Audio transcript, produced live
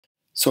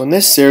So in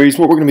this series,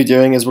 what we're going to be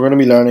doing is we're going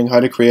to be learning how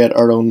to create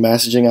our own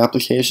messaging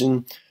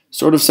application,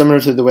 sort of similar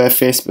to the way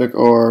Facebook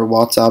or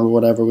WhatsApp or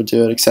whatever would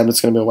do it, except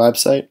it's going to be a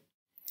website.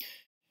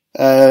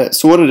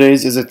 So what it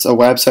is it's a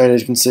website.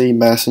 As you can see,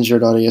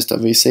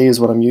 messenger.es.vc is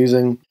what I'm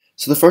using.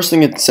 So the first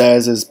thing it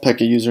says is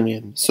pick a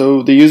username.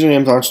 So the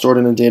usernames aren't stored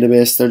in a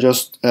database, they're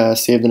just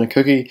saved in a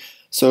cookie.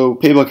 So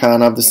people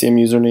can have the same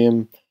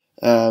username,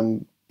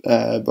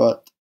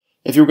 but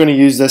if you're going to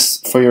use this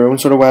for your own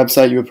sort of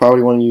website, you would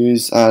probably want to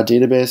use a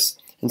database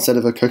instead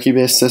of a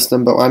cookie-based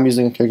system, but I'm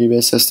using a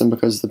cookie-based system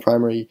because the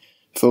primary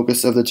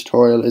focus of the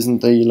tutorial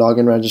isn't the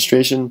login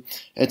registration,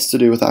 it's to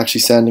do with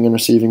actually sending and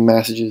receiving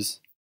messages.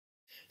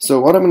 So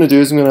what I'm going to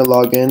do is I'm going to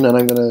log in and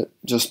I'm going to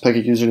just pick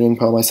a username,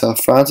 call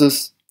myself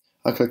Francis.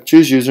 I'll click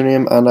choose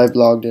username and I've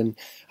logged in.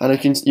 And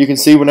you can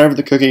see whenever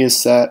the cookie is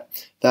set,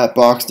 that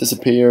box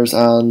disappears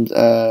and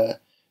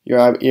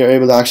you're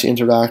able to actually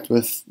interact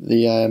with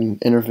the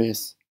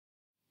interface.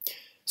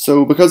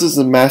 So because it's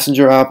a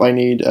messenger app, I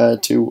need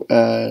two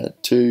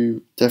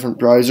different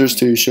browsers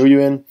to show you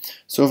in.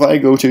 So if I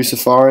go to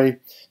Safari,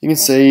 you can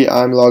see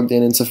I'm logged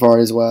in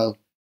Safari as well.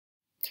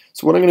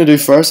 So what I'm going to do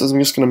first is I'm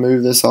just going to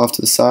move this off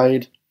to the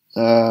side.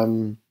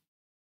 And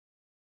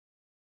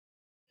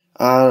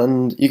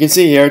you can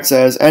see here it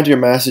says enter your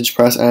message,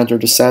 press enter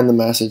to send the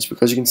message,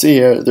 because you can see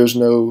here there's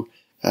no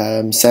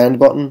send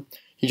button.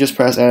 You just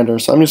press enter.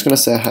 So I'm just going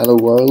to say hello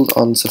world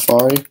on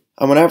Safari.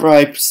 And whenever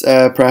I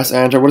press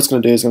enter, what it's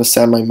going to do is going to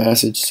send my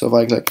message. So if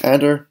I click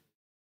enter,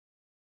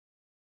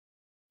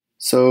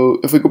 so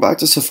if we go back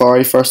to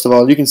Safari, first of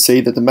all, you can see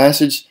that the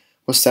message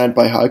was sent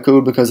by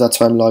howCode because that's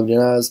who I'm logged in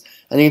as.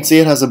 And you can see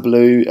it has a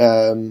blue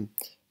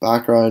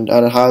background,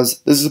 and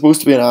this is supposed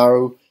to be an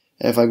arrow.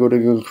 If I go to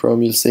Google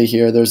Chrome, you'll see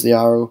here there's the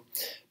arrow,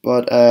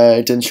 but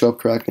it didn't show up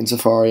correctly in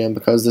Safari, and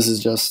because this is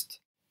just,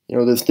 the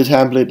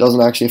template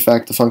doesn't actually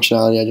affect the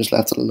functionality, I just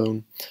left it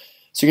alone.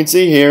 So you can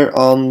see here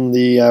on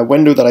the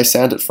window that I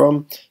sent it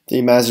from,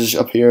 the message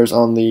appears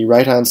on the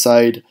right hand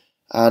side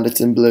and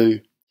it's in blue.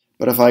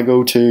 But if I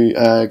go to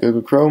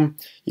Google Chrome,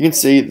 you can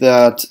see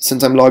that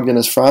since I'm logged in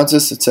as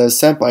Francis, it says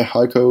sent by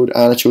howCode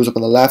and it shows up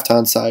on the left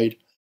hand side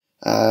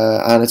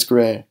and it's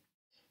grey.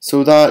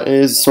 So that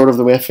is sort of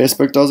the way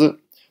Facebook does it.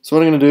 So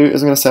what I'm going to do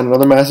is I'm going to send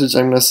another message.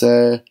 I'm going to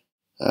say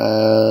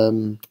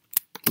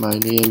my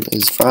name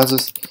is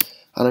Francis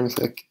and I'm going to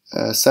click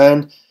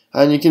send.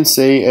 And you can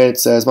see it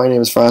says my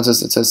name is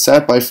Francis. It says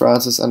sent by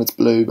Francis and it's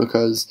blue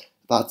because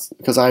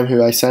I'm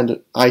who I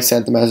sent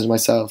the message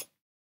myself.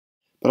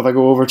 But if I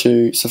go over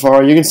to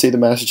Safari, you can see the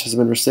message has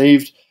been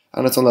received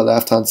and it's on the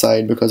left hand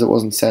side because it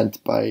wasn't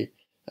sent by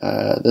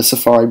the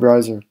Safari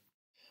browser.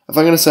 If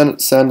I'm going to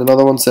send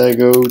another one, say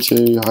go to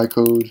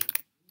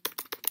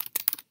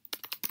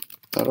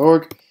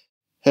howcode.org,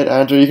 hit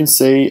enter, you can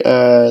see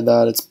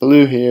that it's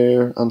blue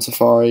here on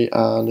Safari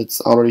and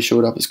it's already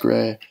showed up as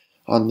grey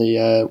on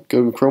the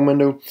Google Chrome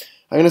window.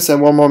 I'm going to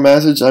send one more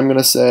message. I'm going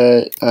to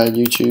say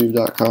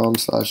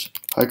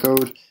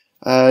youtube.com/howcode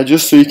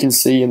just so you can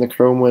see in the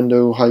Chrome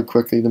window how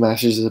quickly the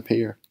messages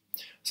appear.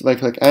 So if I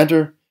click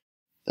enter,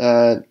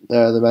 the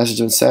message has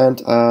been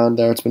sent and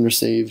there it's been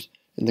received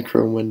in the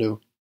Chrome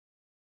window.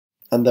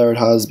 And there it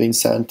has been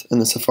sent in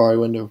the Safari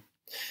window.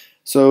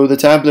 So the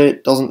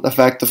template doesn't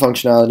affect the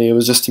functionality, it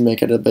was just to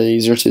make it a bit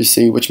easier to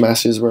see which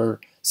messages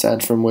were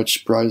sent from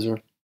which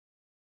browser.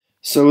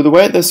 So the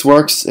way this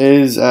works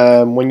is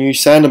when you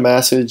send a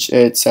message,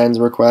 it sends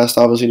a request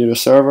obviously to the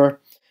server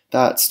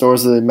that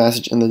stores the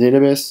message in the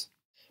database,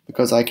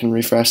 because I can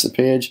refresh the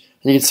page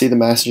and you can see the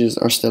messages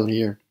are still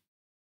here.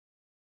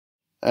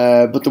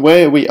 But the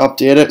way we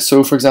update it,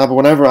 so for example,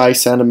 whenever I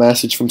send a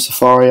message from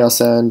Safari, I'll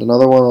send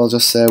another one. I'll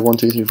just say 1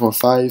 2 3 4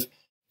 5,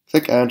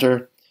 click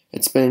enter,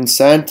 it's been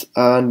sent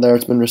and there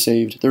it's been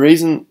received. The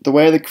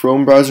way the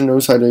Chrome browser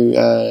knows how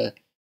to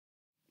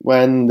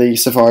when the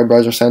Safari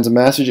browser sends a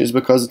message is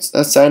because it's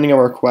sending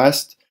a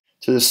request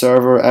to the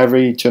server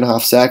every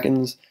 2.5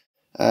 seconds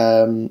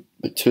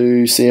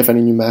to see if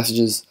any new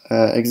messages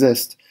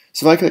exist.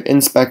 So if I click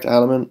inspect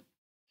element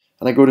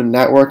and I go to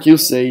network, you'll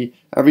see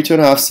every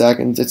 2.5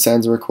 seconds it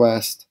sends a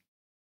request.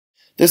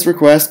 This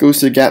request goes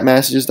to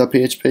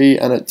getMessages.php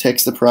and it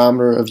takes the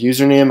parameter of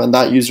username, and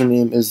that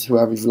username is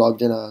whoever you've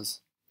logged in as.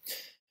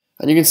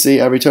 And you can see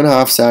every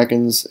 2.5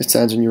 seconds it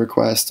sends a new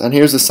request. And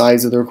here's the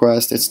size of the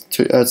request. It's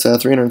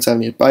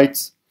 378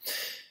 bytes.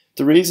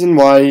 The reason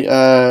why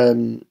I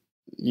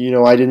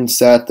didn't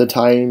set the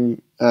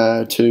time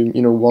to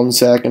 1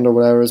 second or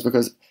whatever is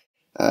because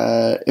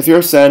if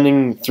you're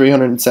sending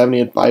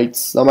 378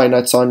 bytes, that might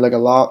not sound like a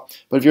lot,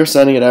 but if you're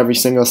sending it every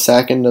single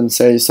second and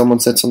say someone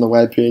sits on the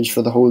web page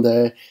for the whole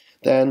day,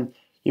 then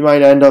you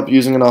might end up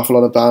using an awful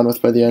lot of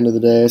bandwidth by the end of the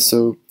day.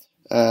 So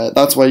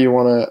that's why you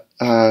want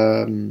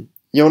to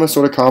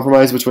sort of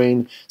compromise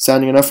between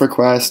sending enough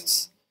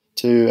requests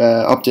to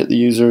update the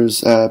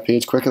user's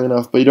page quickly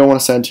enough, but you don't want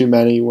to send too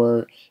many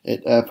where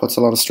it puts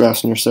a lot of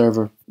stress on your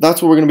server. That's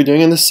what we're going to be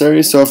doing in this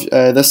series, so if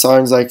this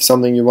sounds like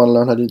something you want to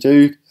learn how to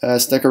do,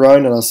 stick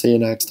around and I'll see you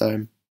next time.